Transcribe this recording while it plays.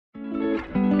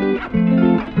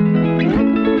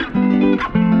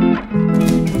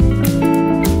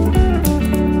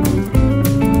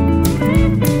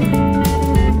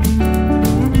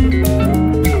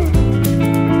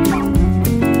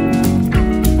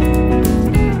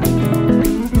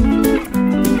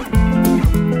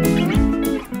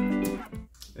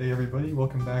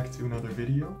back to another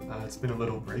video. It's been a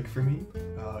little break for me.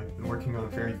 I've been working on a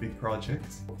very big project.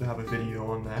 Hope to have a video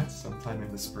on that sometime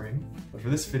in the spring. But for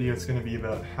this video, it's going to be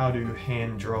about how to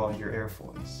hand draw your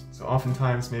airfoils. So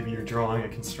oftentimes maybe you're drawing a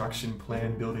construction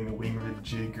plan, building a wing rib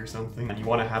jig or something, and you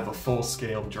want to have a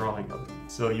full-scale drawing of it.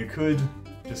 So you could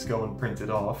just go and print it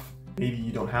off. Maybe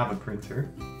you don't have a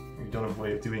printer, or you don't have a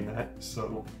way of doing that,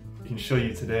 so I can show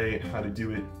you today how to do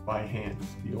it by hand,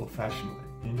 the old-fashioned way.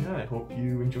 And yeah, I hope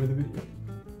you enjoy the video.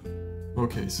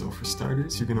 Okay, so for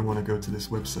starters, you're going to want to go to this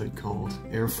website called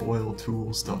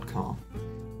airfoiltools.com.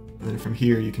 And then from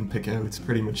here you can pick out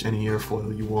pretty much any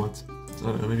airfoil you want. So I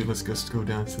don't know, maybe let's just go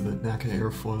down to the NACA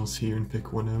airfoils here and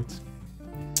pick one out.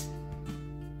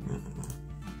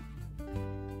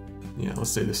 Yeah, let's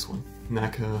say this one,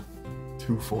 NACA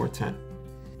 2410.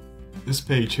 This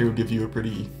page here will give you a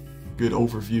pretty good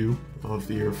overview of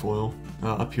the airfoil.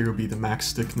 Up here will be the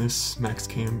max thickness, max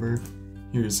camber.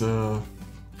 Here's a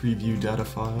preview data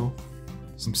file.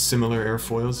 Some similar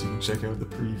airfoils, you can check out the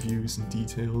previews and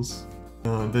details.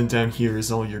 Then down here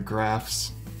is all your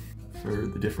graphs for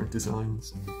the different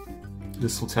designs.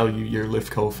 This will tell you your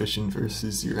lift coefficient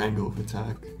versus your angle of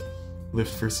attack,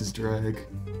 lift versus drag.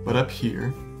 But up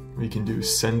here, what you can do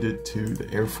is send it to the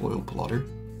airfoil plotter.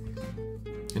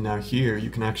 And now here you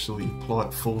can actually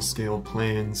plot full-scale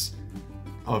plans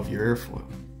of your airfoil.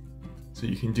 So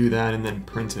you can do that and then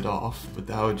print it off, but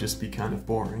that would just be kind of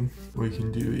boring. What you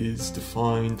can do is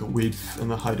define the width and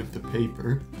the height of the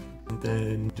paper, and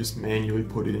then just manually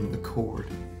put it in the chord.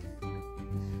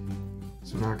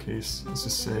 So in our case, let's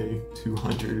just say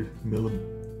 200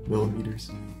 millimeters.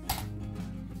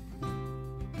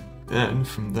 Then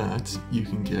from that, you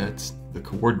can get the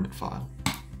coordinate file.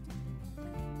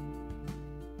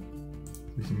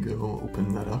 We can go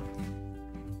open that up.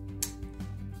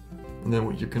 And then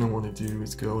what you're going to want to do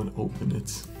is go and open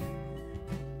it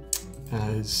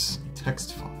as a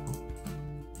text file.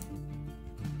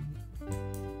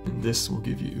 And this will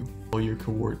give you all your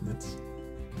coordinates.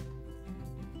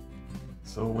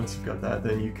 So once you've got that,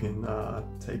 then you can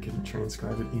take it and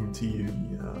transcribe it into your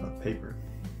paper.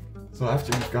 So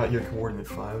after you've got your coordinate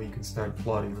file, you can start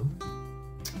plotting them.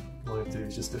 All you have to do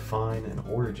is just define an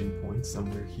origin point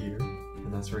somewhere here,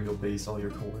 and that's where you'll base all your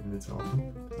coordinates off of.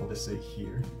 I'll just say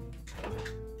here.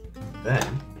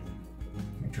 Then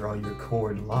you draw your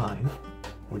chord line,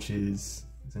 which is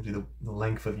essentially the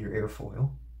length of your airfoil.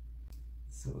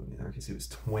 So in our case it was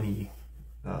 20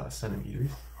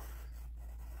 centimeters.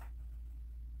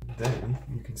 Then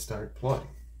you can start plotting.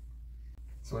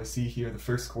 So I see here the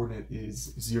first coordinate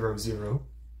is 0, 0.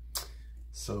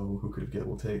 So who could have get?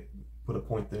 We'll put a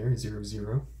point there, 0,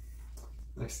 0.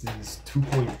 Next is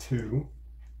 2.2,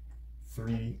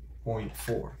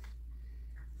 3.4.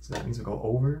 So that means we'll go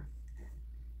over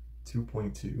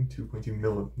 2.2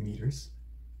 millimeters,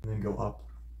 and then go up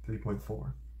 3.4.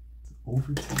 So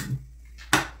over 2,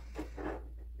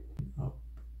 up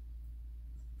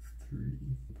 3,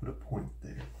 put a point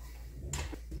there.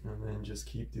 And then just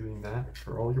keep doing that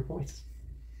for all your points.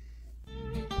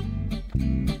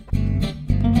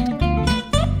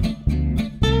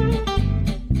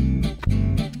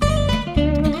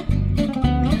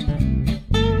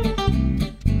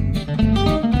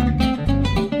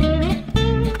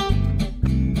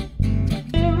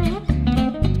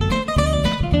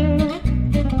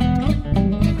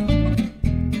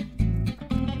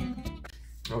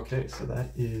 Okay, so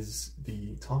that is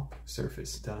the top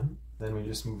surface done. Then we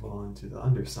just move on to the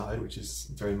underside, which is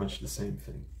very much the same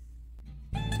thing.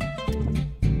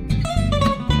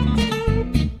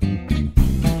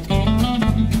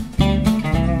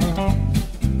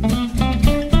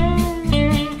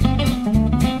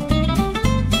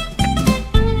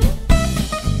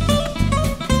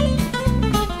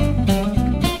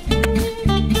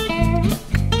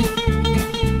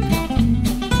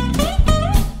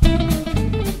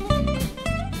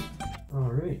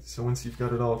 So once you've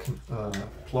got it all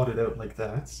plotted out like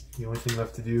that, the only thing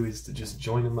left to do is to just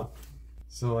join them up.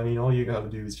 So I mean, all you gotta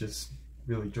do is just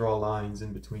really draw lines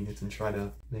in between it and try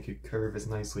to make it curve as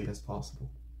nicely as possible.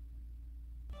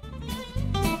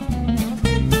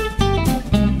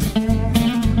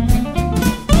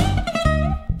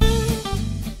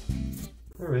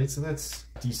 Alright, so that's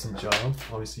a decent job.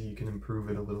 Obviously you can improve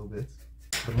it a little bit.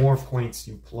 The more points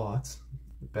you plot,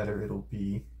 the better it'll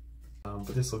be.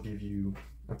 But this will give you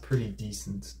a pretty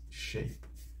decent shape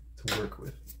to work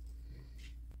with.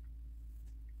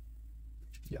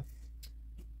 Yeah.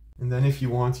 And then if you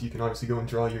want, you can obviously go and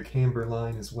draw your camber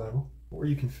line as well, or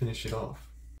you can finish it off.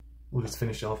 We'll just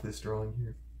finish off this drawing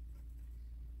here.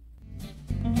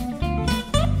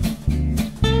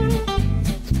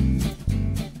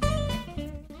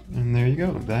 And And there you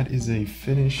go, that is a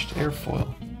finished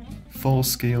airfoil. Full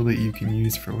scale that you can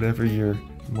use for whatever your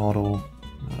model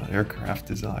aircraft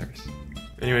desires.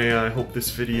 Anyway, I hope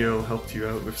this video helped you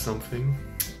out with something.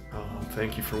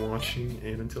 Thank you for watching,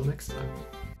 and until next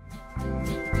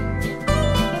time.